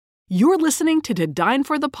You're listening to Dine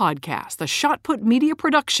for the Podcast, the Shot Put Media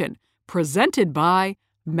production, presented by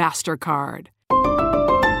MasterCard.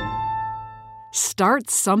 Start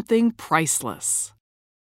something priceless.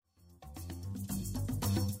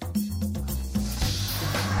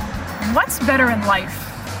 What's better in life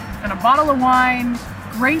than a bottle of wine,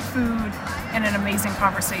 great food, and an amazing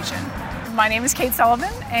conversation? My name is Kate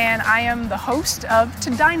Sullivan, and I am the host of To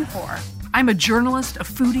Dine For. I'm a journalist, a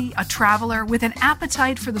foodie, a traveler with an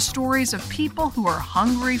appetite for the stories of people who are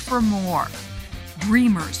hungry for more.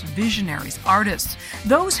 Dreamers, visionaries, artists,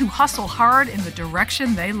 those who hustle hard in the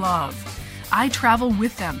direction they love. I travel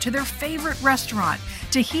with them to their favorite restaurant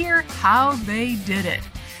to hear how they did it.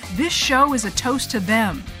 This show is a toast to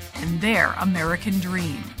them and their American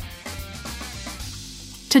dream.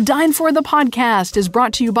 To Dine For the Podcast is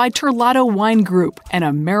brought to you by Terlato Wine Group and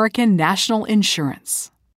American National Insurance.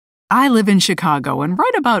 I live in Chicago, and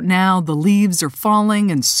right about now, the leaves are falling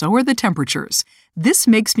and so are the temperatures. This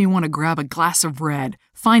makes me want to grab a glass of red,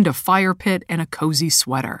 find a fire pit, and a cozy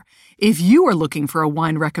sweater. If you are looking for a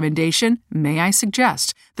wine recommendation, may I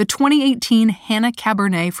suggest the 2018 Hannah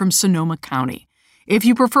Cabernet from Sonoma County. If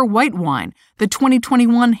you prefer white wine, the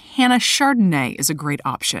 2021 Hannah Chardonnay is a great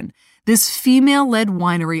option. This female-led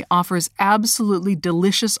winery offers absolutely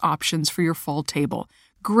delicious options for your fall table.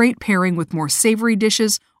 Great pairing with more savory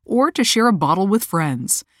dishes or to share a bottle with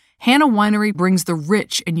friends. Hannah Winery brings the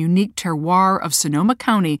rich and unique terroir of Sonoma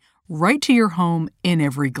County right to your home in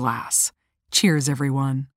every glass. Cheers,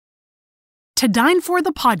 everyone. To Dine For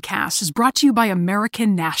the Podcast is brought to you by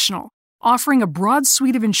American National, offering a broad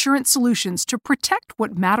suite of insurance solutions to protect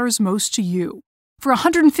what matters most to you. For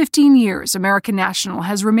 115 years, American National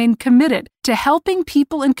has remained committed to helping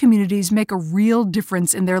people and communities make a real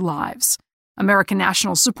difference in their lives. American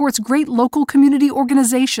National supports great local community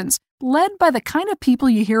organizations led by the kind of people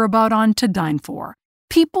you hear about on To Dine For.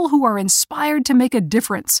 People who are inspired to make a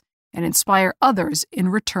difference and inspire others in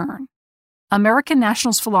return. American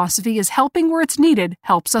National's philosophy is helping where it's needed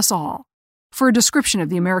helps us all. For a description of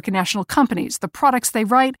the American National companies, the products they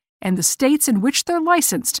write, and the states in which they're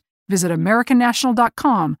licensed, visit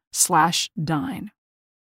americannational.com/dine.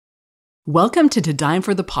 Welcome to Dine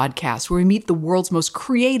For the Podcast, where we meet the world's most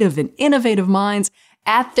creative and innovative minds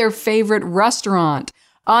at their favorite restaurant.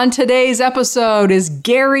 On today's episode is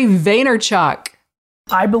Gary Vaynerchuk.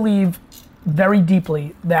 I believe very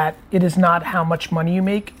deeply that it is not how much money you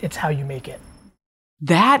make, it's how you make it.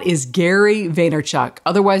 That is Gary Vaynerchuk,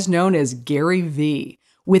 otherwise known as Gary V.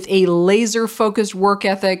 With a laser-focused work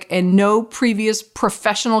ethic and no previous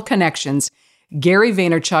professional connections, Gary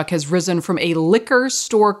Vaynerchuk has risen from a liquor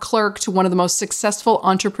store clerk to one of the most successful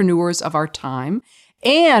entrepreneurs of our time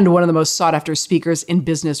and one of the most sought-after speakers in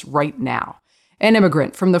business right now. An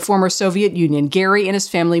immigrant from the former Soviet Union, Gary and his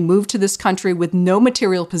family moved to this country with no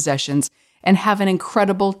material possessions and have an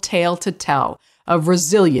incredible tale to tell of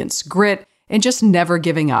resilience, grit, and just never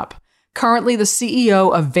giving up. Currently the CEO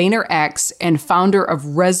of VaynerX and founder of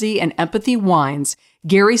Resi and Empathy Wines,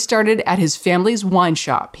 Gary started at his family's wine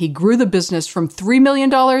shop. He grew the business from $3 million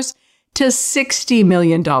to $60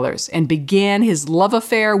 million and began his love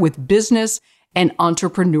affair with business and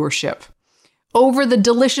entrepreneurship. Over the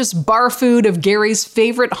delicious bar food of Gary's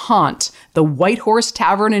favorite haunt, the White Horse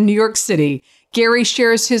Tavern in New York City, Gary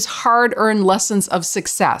shares his hard-earned lessons of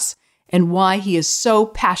success and why he is so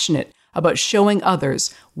passionate about showing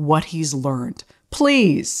others what he's learned.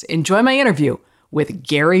 Please enjoy my interview with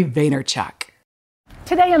Gary Vaynerchuk.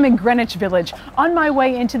 Today I'm in Greenwich Village, on my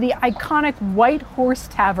way into the iconic White Horse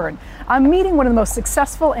Tavern. I'm meeting one of the most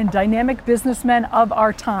successful and dynamic businessmen of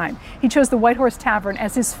our time. He chose the White Horse Tavern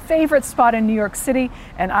as his favorite spot in New York City,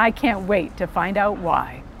 and I can't wait to find out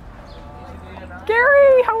why.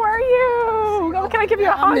 Gary, how are you? Oh, can I give you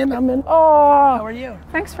a hug? I'm in. Oh, How are you?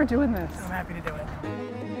 Thanks for doing this. I'm happy to do it.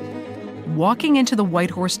 Walking into the White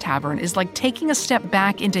Horse Tavern is like taking a step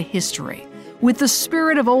back into history, with the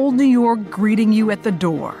spirit of old New York greeting you at the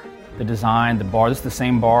door. The design, the bar, this is the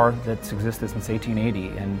same bar that's existed since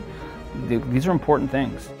 1880, and these are important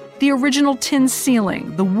things. The original tin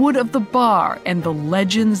ceiling, the wood of the bar, and the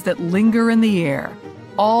legends that linger in the air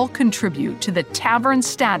all contribute to the tavern's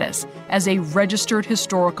status as a registered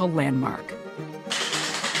historical landmark.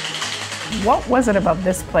 What was it about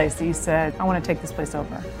this place that you said, I want to take this place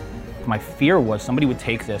over? My fear was somebody would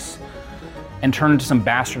take this and turn into some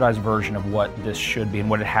bastardized version of what this should be and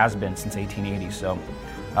what it has been since 1880. So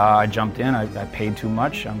I jumped in, I paid too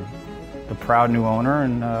much. I'm the proud new owner,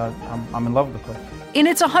 and I'm in love with the place. In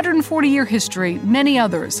its 140-year history, many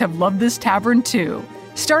others have loved this tavern too,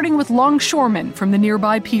 starting with longshoremen from the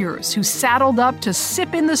nearby piers who saddled up to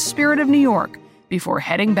sip in the spirit of New York before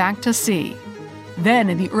heading back to sea.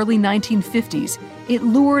 Then, in the early 1950s, it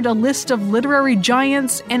lured a list of literary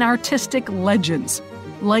giants and artistic legends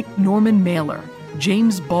like Norman Mailer,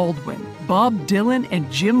 James Baldwin, Bob Dylan, and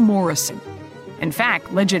Jim Morrison. In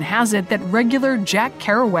fact, legend has it that regular Jack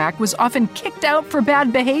Kerouac was often kicked out for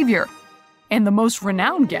bad behavior. And the most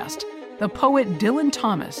renowned guest, the poet Dylan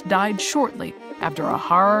Thomas, died shortly after a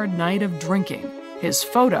hard night of drinking. His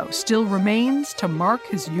photo still remains to mark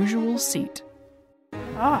his usual seat.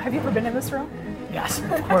 Oh, have you ever been in this room? Yes,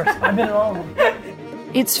 of course. I've been in all of them.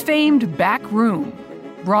 Its famed back room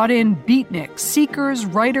brought in beatniks, seekers,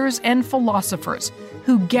 writers, and philosophers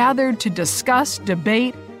who gathered to discuss,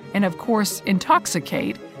 debate, and of course,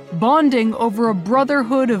 intoxicate, bonding over a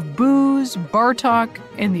brotherhood of booze, bar talk,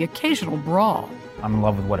 and the occasional brawl. I'm in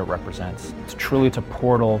love with what it represents. It's a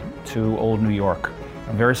portal to old New York.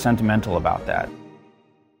 I'm very sentimental about that.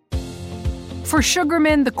 For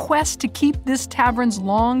Sugarman, the quest to keep this tavern's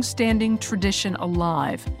long-standing tradition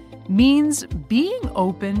alive means being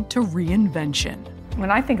open to reinvention. When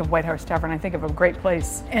I think of White Horse Tavern, I think of a great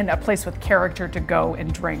place and a place with character to go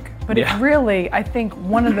and drink. But Yeah. it really, I think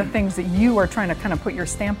one of the things that you are trying to kind of put your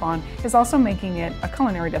stamp on is also making it a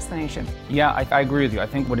culinary destination. Yeah, I agree with you. I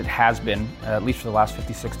think what it has been, at least for the last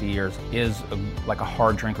 50, 60 years, is like a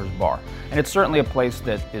hard drinker's bar. And it's certainly a place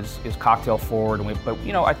that is cocktail forward, but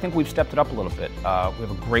I think we've stepped it up a little bit. We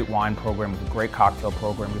have a great wine program, we have a great cocktail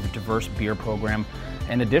program, we have a diverse beer program.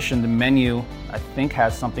 In addition, the menu, I think,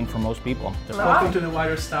 has something for most people. Welcome to the White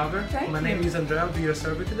Horse Tavern. Thank My you. name is Andrea. I'll be your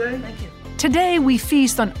server today. Thank you. Today, we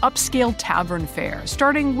feast on upscale tavern fare,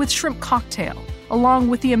 starting with shrimp cocktail, along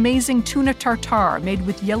with the amazing tuna tartare made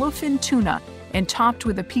with yellowfin tuna and topped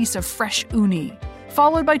with a piece of fresh uni,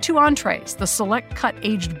 followed by 2 entrees, the select cut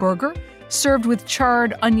aged burger, served with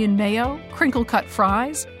charred onion mayo, crinkle cut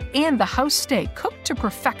fries, and the house steak cooked to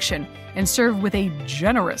perfection and served with a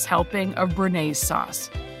generous helping of Béarnaise sauce,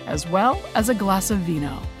 as well as a glass of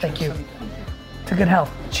vino. Thank you. To good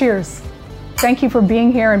health. Cheers. Thank you for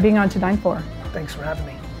being here and being on To Dine For. Thanks for having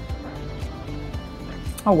me.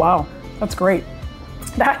 Oh, wow. That's great.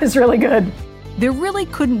 That is really good. There really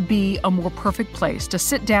couldn't be a more perfect place to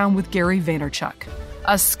sit down with Gary Vaynerchuk,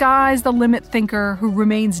 a sky's the limit thinker who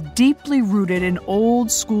remains deeply rooted in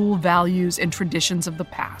old school values and traditions of the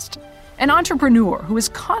past. An entrepreneur who is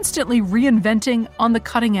constantly reinventing on the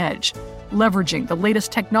cutting edge, leveraging the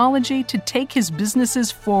latest technology to take his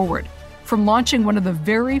businesses forward, from launching one of the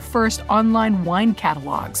very first online wine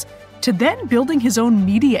catalogs to then building his own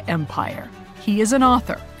media empire. He is an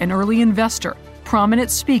author, an early investor,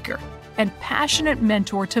 prominent speaker, and passionate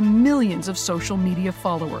mentor to millions of social media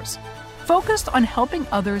followers, focused on helping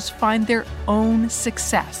others find their own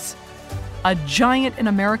success. A giant in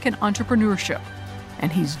American entrepreneurship,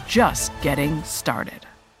 and he's just getting started.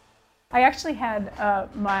 I actually had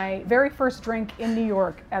my very first drink in New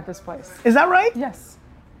York at this place. Is that right? Yes.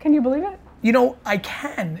 Can you believe it? You know, I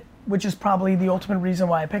can, which is probably the ultimate reason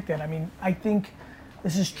why I picked it. I mean, I think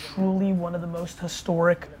this is truly one of the most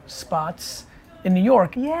historic spots in New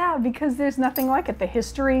York. Yeah, because there's nothing like it. The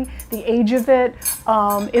history, the age of it,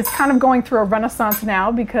 it's kind of going through a renaissance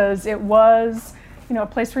now because it was, a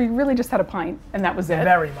place where you really just had a pint and that was it.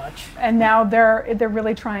 Very much. And now they're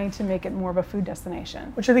really trying to make it more of a food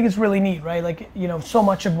destination. Which I think is really neat, right? Like, so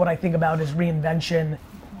much of what I think about is reinvention.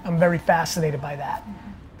 I'm very fascinated by that.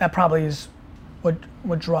 That probably is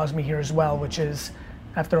what draws me here as well, which is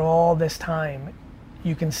after all this time,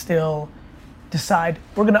 you can still decide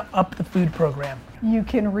we're gonna up the food program. You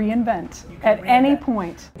can reinvent at any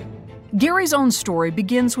point. Gary's own story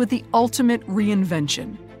begins with the ultimate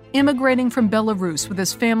reinvention, immigrating from Belarus with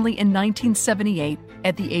his family in 1978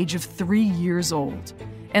 at the age of 3 years old,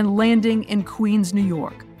 and landing in Queens, New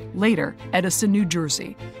York, later Edison, New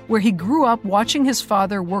Jersey, where he grew up watching his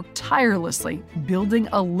father work tirelessly building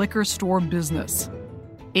a liquor store business.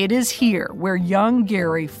 It is here where young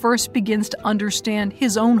Gary first begins to understand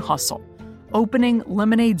his own hustle, opening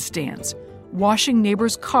lemonade stands, washing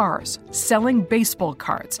neighbors' cars, selling baseball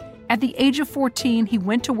cards. At the age of 14, he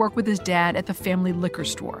went to work with his dad at the family liquor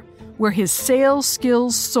store, where his sales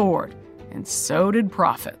skills soared, and so did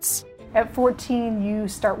profits. At 14, you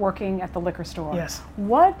start working at the liquor store. Yes.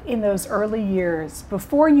 What in those early years,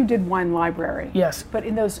 before you did Wine Library? Yes. But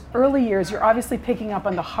in those early years, you're obviously picking up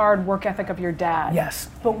on the hard work ethic of your dad. Yes.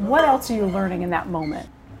 But what else are you learning in that moment?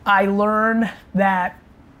 I learned that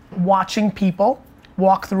watching people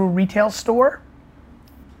walk through a retail store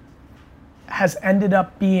has ended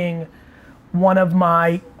up being one of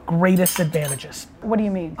my greatest advantages. What do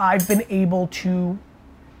you mean? I've been able to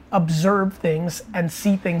observe things and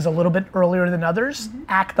see things a little bit earlier than others,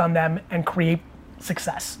 act on them, and create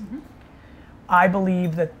success. I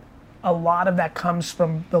believe that a lot of that comes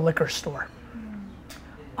from the liquor store.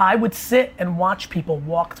 I would sit and watch people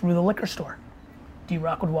walk through the liquor store.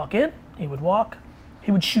 D-Rock would walk in, he would walk,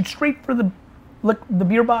 he would shoot straight for the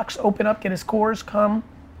beer box, open up, get his Coors, come,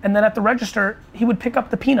 and then at the register, he would pick up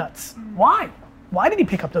the peanuts. Why? Why did he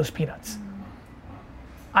pick up those peanuts?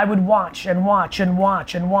 I would watch and watch and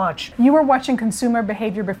watch and watch. You were watching consumer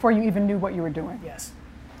behavior before you even knew what you were doing. Yes.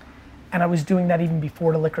 And I was doing that even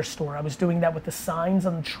before the liquor store. I was doing that with the signs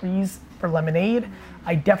on the trees for lemonade.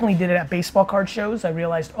 I definitely did it at baseball card shows. I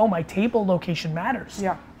realized, oh, my table location matters.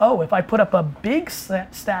 Yeah. Oh, if I put up a big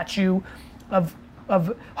statue of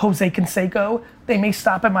Jose Canseco, they may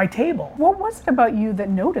stop at my table. What was it about you that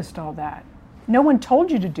noticed all that? No one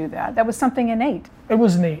told you to do that. That was something innate. It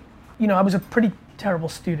was innate. You know, I was a pretty terrible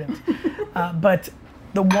student, but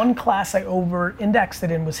the one class I over-indexed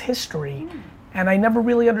it in was history, and I never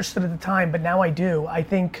really understood at the time, but now I do. I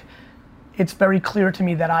think it's very clear to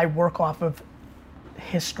me that I work off of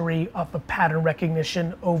history, off of pattern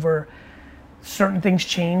recognition over certain things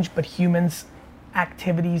change, but humans'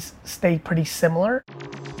 activities stay pretty similar.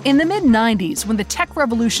 In the mid-90s, when the tech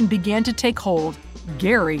revolution began to take hold,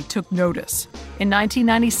 Gary took notice. In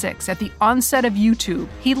 1996, at the onset of YouTube,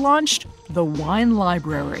 he launched the Wine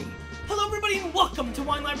Library. Hello everybody and welcome to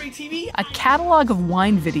Wine Library TV. A catalog of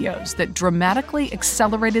wine videos that dramatically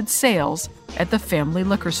accelerated sales at the family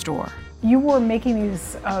liquor store. You were making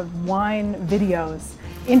these wine videos,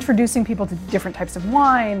 introducing people to different types of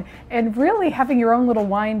wine, and really having your own little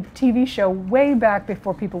wine TV show way back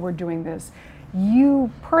before people were doing this. You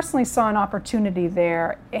personally saw an opportunity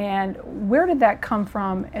there, and where did that come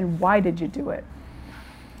from, and why did you do it?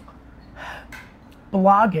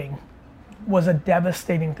 Blogging was a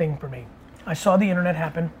devastating thing for me. I saw the internet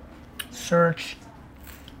happen, search,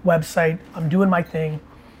 website, I'm doing my thing.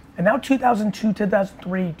 And now 2002,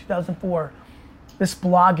 2003, 2004, this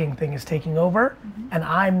blogging thing is taking over, and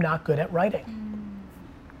I'm not good at writing.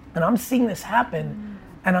 And I'm seeing this happen,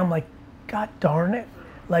 and I'm like, God darn it.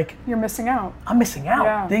 Like, you're missing out. I'm missing out.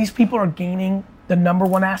 Yeah. These people are gaining the number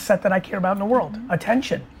one asset that I care about in the world,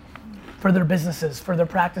 attention, for their businesses, for their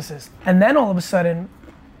practices. And then all of a sudden,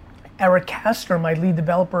 Eric Castor, my lead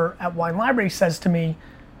developer at Wine Library, says to me,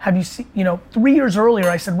 have you seen, 3 years earlier,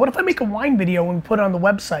 I said, what if I make a wine video and we put it on the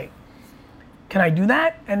website? Can I do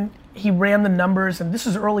that? And he ran the numbers, and this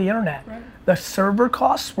is early internet. Right. The server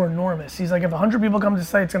costs were enormous. He's like, if 100 people come to the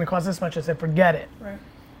site, it's gonna cost this much. I said, forget it. Right.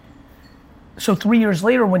 So 3 years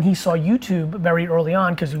later, when he saw YouTube very early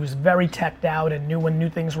on, because he was very teched out and knew when new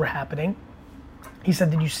things were happening, he said,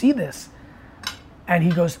 did you see this? And he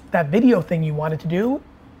goes, that video thing you wanted to do,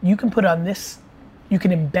 you can put on this, you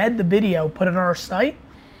can embed the video, put it on our site,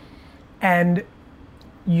 and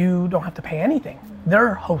you don't have to pay anything.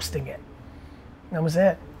 They're hosting it. That was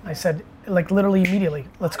it. I said, like literally immediately,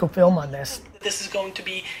 let's go film on this. This is going to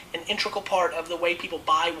be an integral part of the way people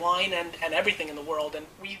buy wine and everything in the world. And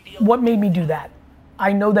what made me do that?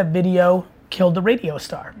 I know that video killed the radio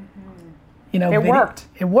star. It worked.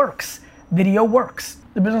 It works. Video works.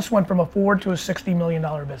 The business went from a $4 to a $60 million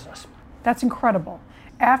business. That's incredible.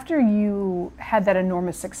 After you had that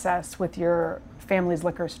enormous success with your family's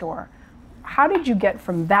liquor store, how did you get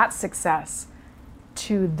from that success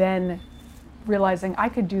to then realizing I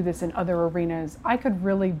could do this in other arenas? I could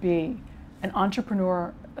really be an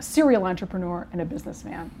entrepreneur, a serial entrepreneur, and a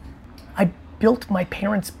businessman. I built my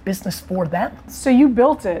parents' business for them. So you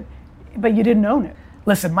built it, but you didn't own it.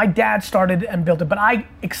 Listen, my dad started and built it, but I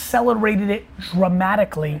accelerated it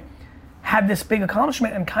dramatically, had this big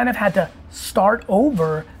accomplishment, and kind of had to start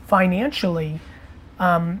over financially,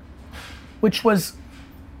 which was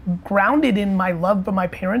grounded in my love for my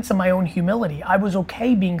parents and my own humility. I was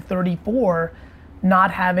okay being 34, not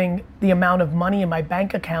having the amount of money in my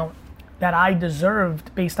bank account that I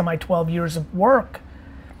deserved based on my 12 years of work,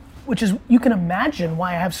 which is, you can imagine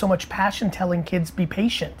why I have so much passion telling kids be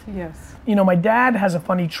patient. Yes. My dad has a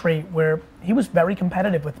funny trait where he was very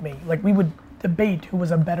competitive with me. Like, we would debate who was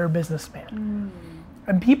a better businessman.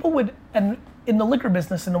 And people would, and in the liquor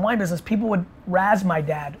business, in the wine business, people would razz my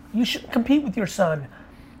dad. You shouldn't compete with your son.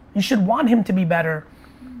 You should want him to be better.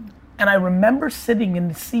 And I remember sitting in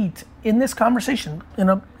the seat in this conversation in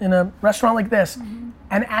a restaurant like this,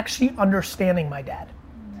 and actually understanding my dad.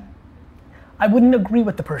 I wouldn't agree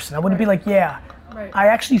with the person. I wouldn't be like, yeah. Right. I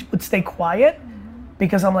actually would stay quiet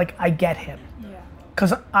because I'm like, I get him.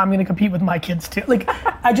 Because I'm gonna compete with my kids too. Like,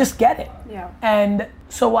 I just get it. Yeah. And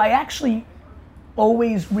so I actually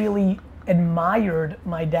always really admired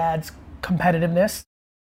my dad's competitiveness.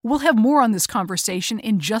 We'll have more on this conversation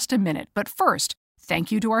in just a minute, but first,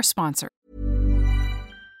 thank you to our sponsor.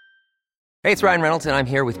 Hey, it's Ryan Reynolds, and I'm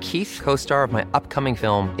here with Keith, co-star of my upcoming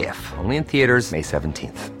film, If, only in theaters May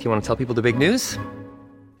 17th. Do you want to tell people the big news?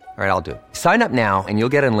 All right, I'll do it. Sign up now and you'll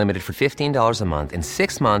get unlimited for $15 a month and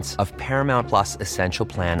 6 months of Paramount Plus Essential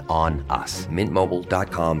Plan on us.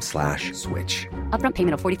 MintMobile.com/switch. Upfront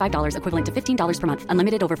payment of $45 equivalent to $15 per month.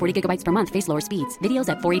 Unlimited over 40 gigabytes per month. Face lower speeds. Videos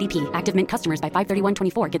at 480p. Active Mint customers by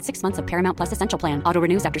 531.24 get 6 months of Paramount Plus Essential Plan. Auto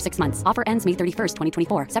renews after 6 months. Offer ends May 31st,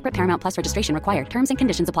 2024. Separate Paramount Plus registration required. Terms and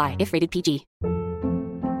conditions apply if rated PG.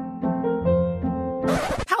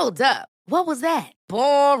 Hold up. What was that?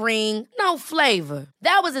 Boring. No flavor.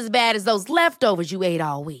 That was as bad as those leftovers you ate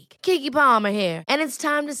all week. Keke Palmer here, and it's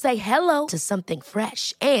time to say hello to something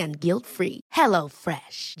fresh and guilt-free. Hello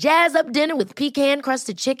Fresh. Jazz up dinner with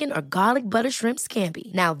pecan-crusted chicken or garlic butter shrimp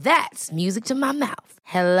scampi. Now that's music to my mouth.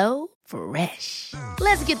 Hello Fresh.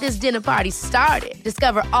 Let's get this dinner party started.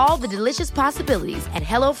 Discover all the delicious possibilities at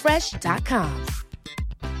HelloFresh.com.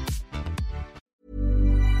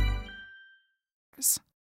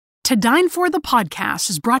 To Dine For the podcast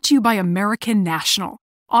is brought to you by American National,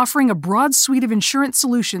 offering a broad suite of insurance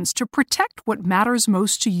solutions to protect what matters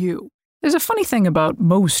most to you. There's a funny thing about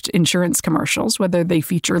most insurance commercials, whether they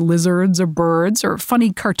feature lizards or birds or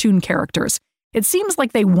funny cartoon characters. It seems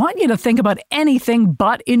like they want you to think about anything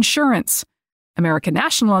but insurance. American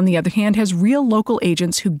National, on the other hand, has real local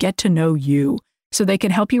agents who get to know you, so they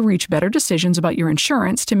can help you reach better decisions about your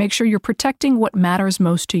insurance to make sure you're protecting what matters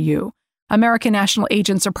most to you. American National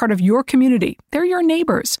agents are part of your community. They're your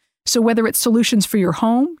neighbors. So whether it's solutions for your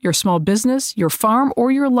home, your small business, your farm,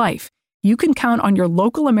 or your life, you can count on your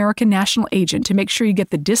local American National agent to make sure you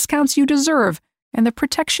get the discounts you deserve and the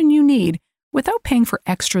protection you need without paying for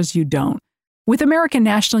extras you don't. With American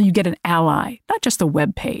National, you get an ally, not just a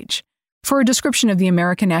web page. For a description of the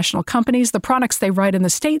American National companies, the products they write, in the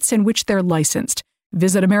states in which they're licensed,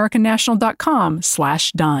 visit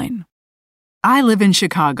americannational.com/dine. I live in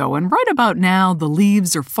Chicago, and right about now, the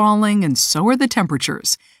leaves are falling and so are the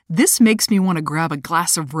temperatures. This makes me want to grab a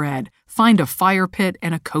glass of red, find a fire pit,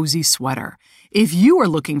 and a cozy sweater. If you are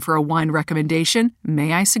looking for a wine recommendation,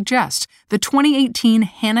 may I suggest the 2018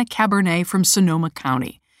 Hannah Cabernet from Sonoma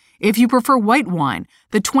County. If you prefer white wine,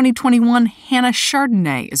 the 2021 Hannah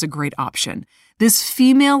Chardonnay is a great option. This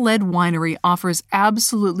female-led winery offers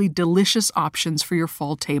absolutely delicious options for your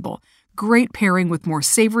fall table. Great pairing with more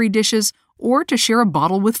savory dishes, or to share a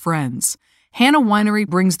bottle with friends. Hannah Winery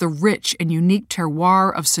brings the rich and unique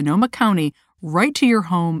terroir of Sonoma County right to your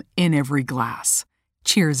home in every glass.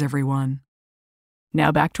 Cheers, everyone.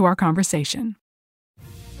 Now back to our conversation.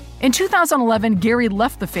 In 2011, Gary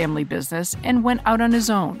left the family business and went out on his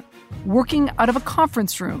own, working out of a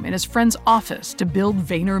conference room in his friend's office to build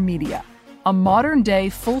VaynerMedia, a modern-day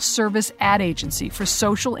full-service ad agency for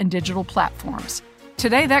social and digital platforms.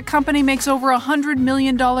 Today, that company makes over $100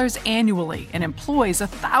 million annually and employs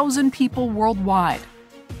 1,000 people worldwide.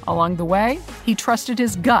 Along the way, he trusted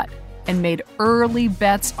his gut and made early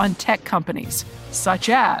bets on tech companies such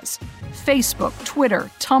as Facebook, Twitter,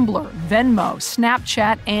 Tumblr, Venmo,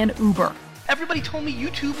 Snapchat, and Uber. Everybody told me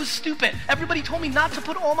YouTube was stupid. Everybody told me not to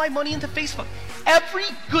put all my money into Facebook. Every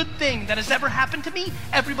good thing that has ever happened to me,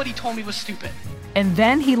 everybody told me was stupid. And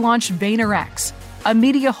then he launched VaynerX, a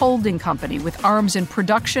media holding company with arms in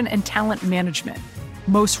production and talent management.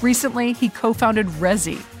 Most recently, he co-founded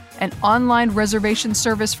Resy, an online reservation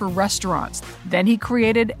service for restaurants. Then he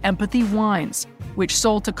created Empathy Wines, which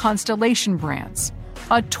sold to Constellation Brands,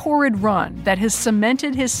 a torrid run that has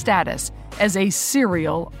cemented his status as a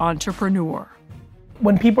serial entrepreneur.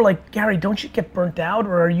 When people are like, Gary, don't you get burnt out,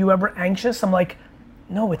 or are you ever anxious? I'm like,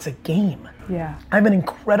 no, it's a game. Yeah. I have an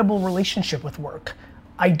incredible relationship with work.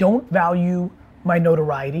 I don't value my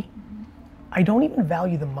notoriety. I don't even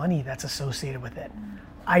value the money that's associated with it.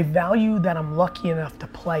 I value that I'm lucky enough to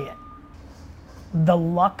play it. The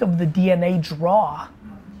luck of the DNA draw,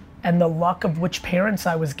 and the luck of which parents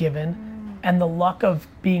I was given, and the luck of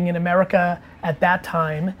being in America at that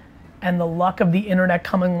time, and the luck of the internet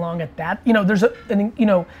coming along at that,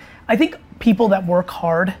 I think people that work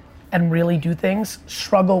hard and really do things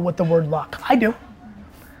struggle with the word luck. I do.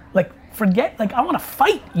 I want to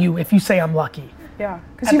fight you if you say I'm lucky. Yeah,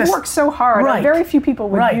 because you've worked so hard. Right. Very few people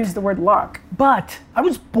would use the word luck. But I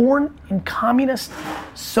was born in communist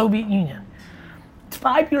Soviet Union.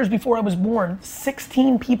 5 years before I was born,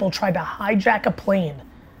 16 people tried to hijack a plane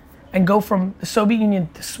and go from the Soviet Union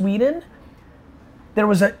to Sweden. There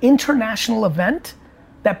was an international event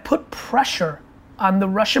that put pressure on the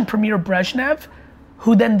Russian Premier Brezhnev,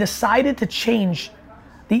 who then decided to change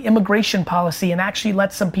the immigration policy and actually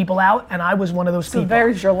let some people out, and I was one of those people. So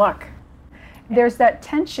there's your luck. There's that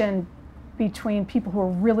tension between people who are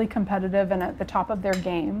really competitive and at the top of their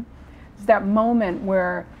game, It's that moment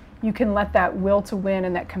where you can let that will to win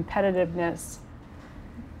and that competitiveness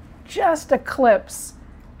just eclipse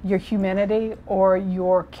your humanity or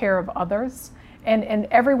your care of others. And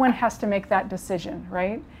everyone has to make that decision,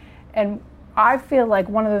 right? And I feel like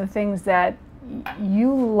one of the things that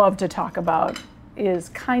you love to talk about is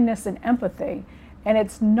kindness and empathy. And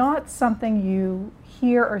it's not something you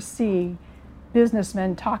hear or see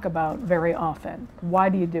businessmen talk about very often. Why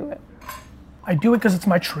do you do it? I do it because it's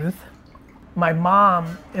my truth. My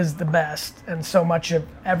mom is the best, and so much of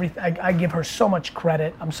everything, I give her so much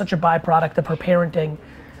credit. I'm such a byproduct of her parenting.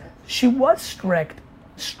 She was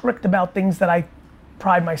strict about things that I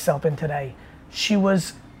pride myself in today. She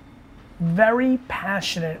was very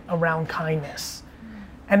passionate around kindness,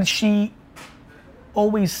 and she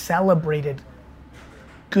always celebrated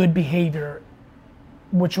good behavior,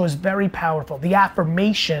 which was very powerful. The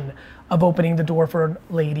affirmation of opening the door for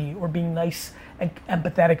a lady or being nice and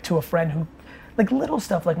empathetic to a friend who, like little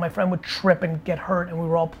stuff, like my friend would trip and get hurt and we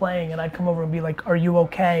were all playing and I'd come over and be like, are you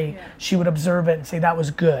okay? Yeah. She would observe it and say that was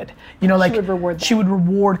good. You know, like she would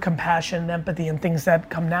reward compassion and empathy and things that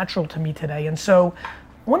come natural to me today. And so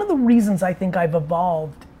one of the reasons I think I've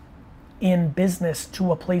evolved in business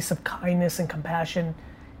to a place of kindness and compassion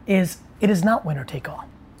is it is not winner take all.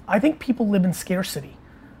 I think people live in scarcity.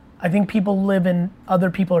 I think people live in other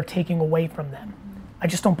people are taking away from them. I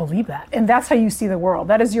just don't believe that. And that's how you see the world.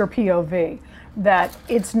 That is your POV, that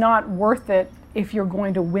it's not worth it if you're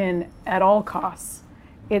going to win at all costs.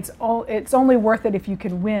 It's only worth it if you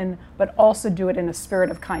can win, but also do it in a spirit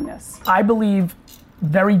of kindness. I believe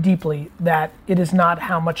very deeply that it is not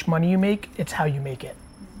how much money you make, it's how you make it.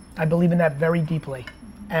 I believe in that very deeply.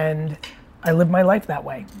 And I live my life that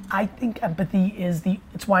way. I think empathy is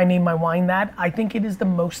it's why I named my wine that. I think it is the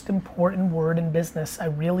most important word in business. I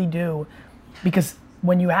really do. Because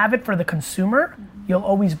when you have it for the consumer, you'll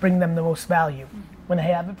always bring them the most value. When you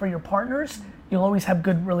have it for your partners, you'll always have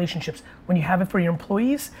good relationships. When you have it for your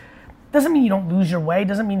employees, doesn't mean you don't lose your way,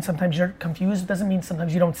 doesn't mean sometimes you're confused, doesn't mean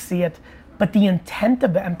sometimes you don't see it. But the intent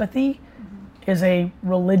of empathy is a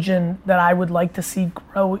religion that I would like to see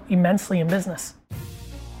grow immensely in business.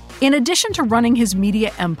 In addition to running his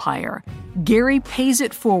media empire, Gary pays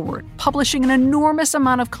it forward, publishing an enormous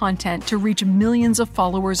amount of content to reach millions of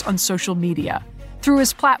followers on social media. Through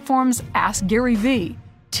his platforms Ask Gary V,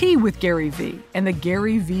 Tea with Gary V, and the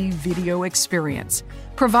Gary V Video Experience,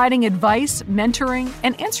 providing advice, mentoring,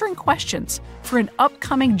 and answering questions for an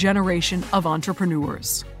upcoming generation of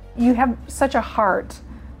entrepreneurs. You have such a heart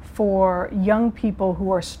for young people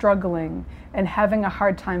who are struggling and having a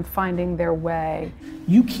hard time finding their way.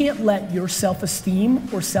 You can't let your self-esteem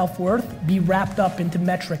or self-worth be wrapped up into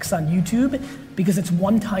metrics on YouTube because it's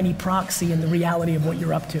one tiny proxy in the reality of what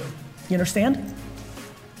you're up to. You understand?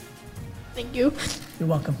 Thank you. You're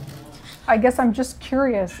welcome. I guess I'm just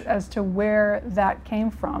curious as to where that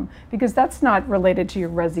came from, because that's not related to your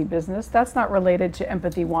Resi business, that's not related to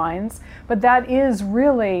Empathy Wines, but that is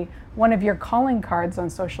really one of your calling cards on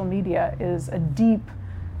social media, is a deep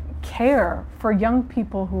care for young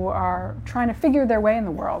people who are trying to figure their way in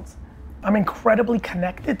the world. I'm incredibly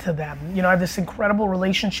connected to them. You know, I have this incredible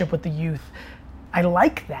relationship with the youth. I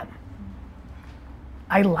like them.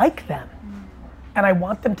 I like them. And I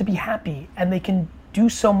want them to be happy, and they can do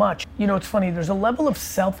so much. You know, it's funny, there's a level of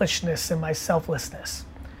selfishness in my selflessness.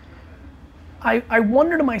 I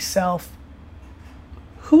wonder to myself,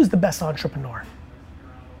 who's the best entrepreneur?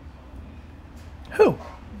 Who?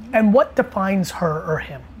 And what defines her or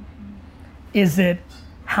him? Is it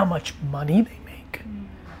how much money they make?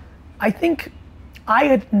 I think I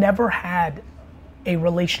had never had a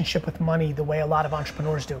relationship with money the way a lot of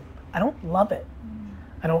entrepreneurs do. I don't love it.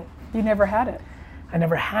 You never had it? I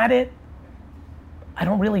never had it. I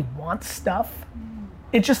don't really want stuff.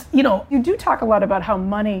 It just, you know. You do talk a lot about how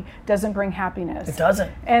money doesn't bring happiness. It doesn't.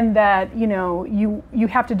 And that, you know, you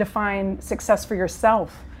have to define success for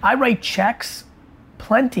yourself. I write checks,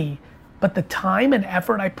 plenty, but the time and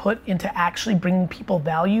effort I put into actually bringing people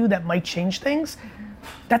value that might change things,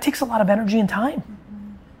 that takes a lot of energy and time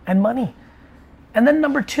and money. And then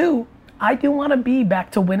number two, I do want to be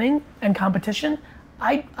back to winning and competition.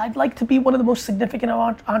 I'd like to be one of the most significant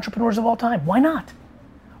entrepreneurs of all time. Why not?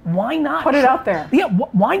 Why not? Put it out there. Yeah,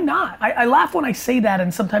 why not? I laugh when I say that,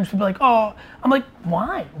 and sometimes people are like, oh, I'm like,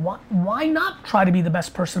 why? Why not try to be the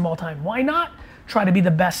best person of all time? Why not try to be the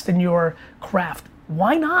best in your craft?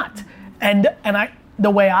 Why not? And the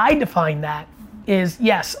way I define that is,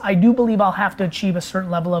 yes, I do believe I'll have to achieve a certain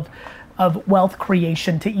level of wealth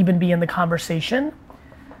creation to even be in the conversation.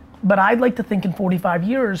 But I'd like to think in 45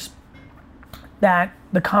 years that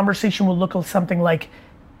the conversation will look something like,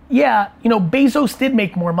 yeah, you know, Bezos did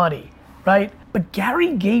make more money, right? But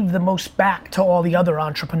Gary gave the most back to all the other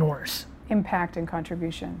entrepreneurs. Impact and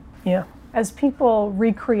contribution. Yeah. As people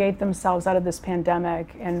recreate themselves out of this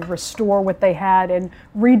pandemic and restore what they had and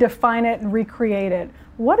redefine it and recreate it,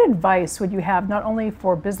 what advice would you have not only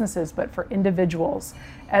for businesses but for individuals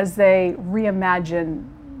as they reimagine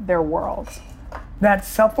their worlds? That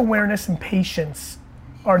self-awareness and patience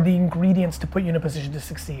are the ingredients to put you in a position to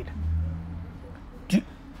succeed.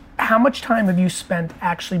 How much time have you spent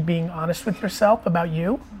actually being honest with yourself about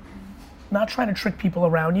you, not trying to trick people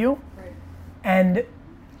around you, and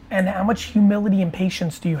how much humility and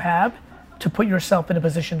patience do you have to put yourself in a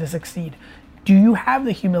position to succeed? Do you have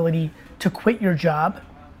the humility to quit your job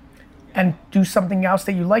and do something else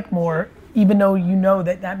that you like more, even though you know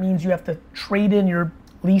that that means you have to trade in your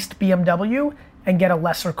leased BMW and get a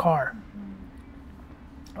lesser car?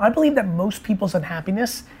 I believe that most people's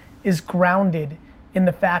unhappiness is grounded in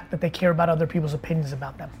the fact that they care about other people's opinions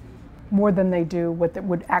about them. More than they do what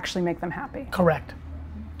would actually make them happy. Correct.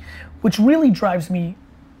 Which really drives me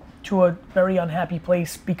to a very unhappy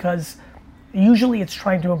place, because usually it's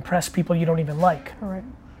trying to impress people you don't even like. Correct.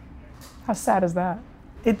 How sad is that?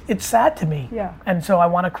 It's sad to me. Yeah. And so I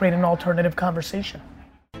want to create an alternative conversation.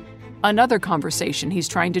 Another conversation he's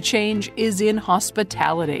trying to change is in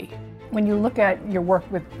hospitality. When you look at your work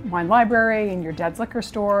with Wine Library and your dad's liquor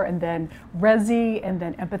store and then Resi and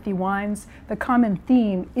then Empathy Wines, the common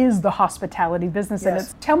theme is the hospitality business.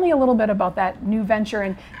 Yes. And tell me a little bit about that new venture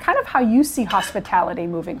and kind of how you see hospitality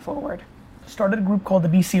moving forward. Started a group called the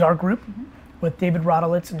VCR Group with David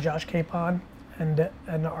Rodolitz and Josh Capon and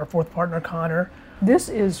our fourth partner, Connor. This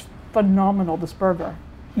is phenomenal, this burger.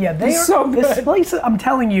 Yeah, they are so good. This place, I'm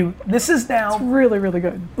telling you, this is now It's really, really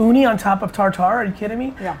good. uni on top of tartar. Are you kidding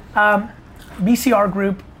me? Yeah. VCR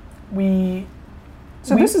Group,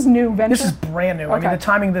 this is new venture? This is brand new. I Okay. mean, the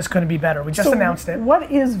timing of this couldn't be better. We just announced it. What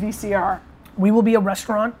is VCR? We will be a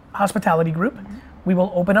restaurant hospitality group. We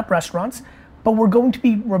will open up restaurants, but we're going to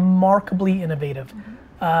be remarkably innovative.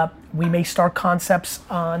 We may start concepts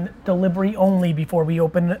on delivery only before we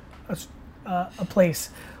open a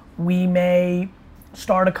place. We may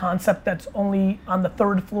start a concept that's only on the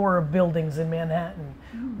third floor of buildings in Manhattan.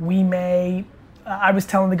 We may, I was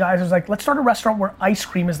telling the guys, I was like, let's start a restaurant where ice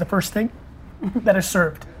cream is the first thing that is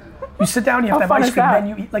served. You sit down, you have to have ice cream, then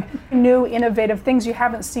you eat. Like New, innovative things you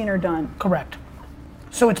haven't seen or done. Correct.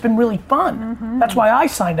 So it's been really fun. That's why I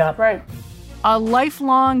signed up. Right. A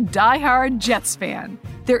lifelong diehard Jets fan,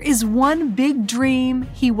 there is one big dream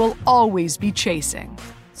he will always be chasing.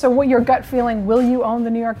 So what your gut feeling, will you own the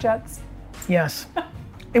New York Jets? Yes.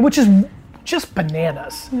 Which is just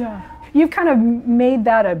bananas. Yeah. You've kind of made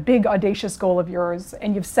that a big audacious goal of yours,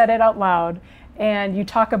 and you've said it out loud, and you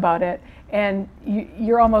talk about it, and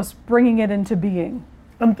you're almost bringing it into being.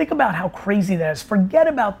 And think about how crazy that is. Forget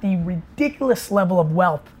about the ridiculous level of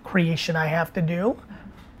wealth creation I have to do.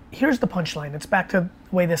 Here's the punchline. It's back to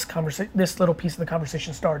the way this little piece of the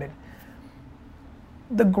conversation started.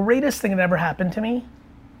 The greatest thing that ever happened to me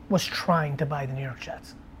was trying to buy the New York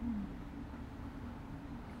Jets.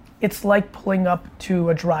 It's like pulling up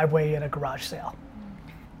to a driveway at a garage sale.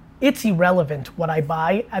 It's irrelevant what I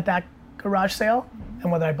buy at that garage sale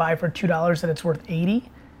and whether I buy for $2 and it's worth $80.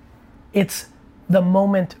 It's the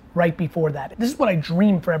moment right before that. This is what I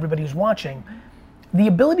dream for everybody who's watching. The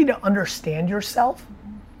ability to understand yourself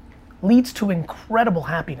leads to incredible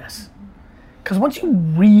happiness. Because once you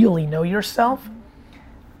really know yourself,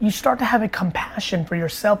 you start to have a compassion for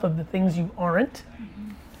yourself of the things you aren't,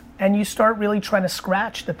 and you start really trying to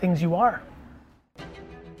scratch the things you are.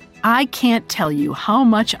 I can't tell you how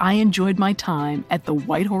much I enjoyed my time at the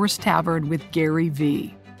White Horse Tavern with Gary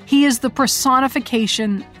Vee. He is the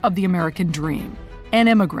personification of the American dream, an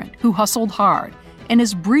immigrant who hustled hard and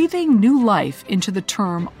is breathing new life into the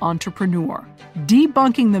term entrepreneur,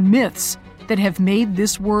 debunking the myths that have made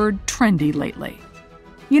this word trendy lately.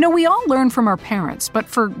 You know, we all learn from our parents, but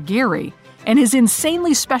for Gary and his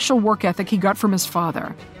insanely special work ethic he got from his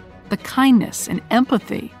father, the kindness and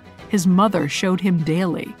empathy his mother showed him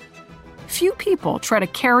daily. Few people try to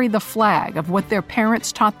carry the flag of what their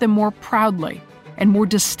parents taught them more proudly and more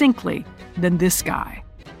distinctly than this guy.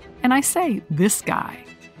 And I say this guy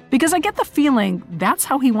because I get the feeling that's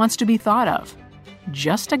how he wants to be thought of.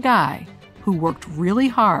 Just a guy who worked really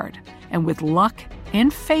hard and with luck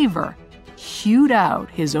and favor hewed out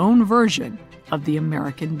his own version of the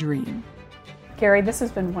American dream. Gary, this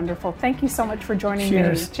has been wonderful. Thank you so much for joining me.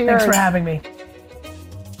 Cheers. Thanks for having me.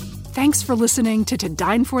 Thanks for listening to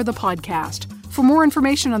Dine For the podcast. For more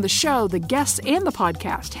information on the show, the guests, and the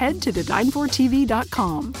podcast, head to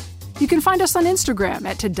todinefortv.com. You can find us on Instagram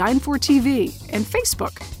at ToDineForTV and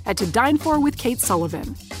Facebook at To Dine For with Kate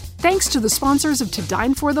Sullivan. Thanks to the sponsors of To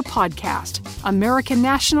Dine For the podcast, American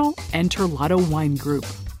National and Terlato Wine Group.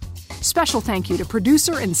 Special thank you to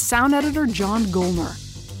producer and sound editor John Golner.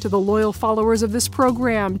 To the loyal followers of this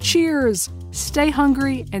program, cheers! Stay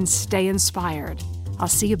hungry and stay inspired. I'll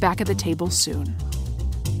see you back at the table soon.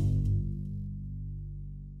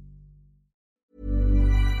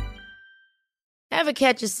 Ever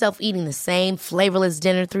catch yourself eating the same flavorless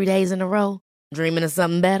dinner 3 days in a row? Dreaming of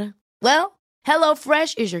something better? Well,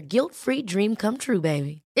 HelloFresh is your guilt-free dream come true,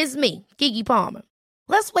 baby. It's me, Keke Palmer.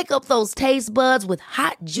 Let's wake up those taste buds with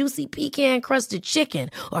hot, juicy pecan-crusted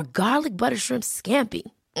chicken or garlic butter shrimp scampi.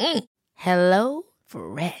 Hello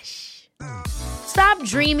Fresh. Stop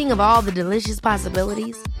dreaming of all the delicious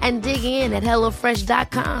possibilities and dig in at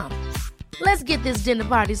HelloFresh.com. Let's get this dinner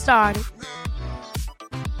party started.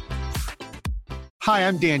 Hi,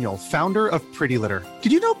 I'm Daniel, founder of Pretty Litter.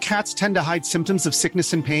 Did you know cats tend to hide symptoms of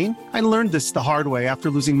sickness and pain? I learned this the hard way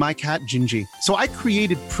after losing my cat, Gingy. So I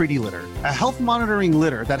created Pretty Litter, a health monitoring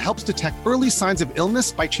litter that helps detect early signs of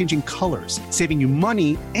illness by changing colors, saving you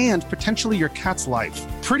money and potentially your cat's life.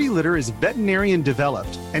 Pretty Litter is veterinarian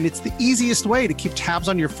developed, and it's the easiest way to keep tabs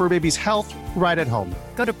on your fur baby's health right at home.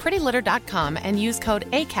 Go to prettylitter.com and use code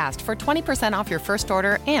ACAST for 20% off your first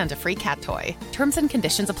order and a free cat toy. Terms and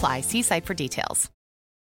conditions apply. See site for details.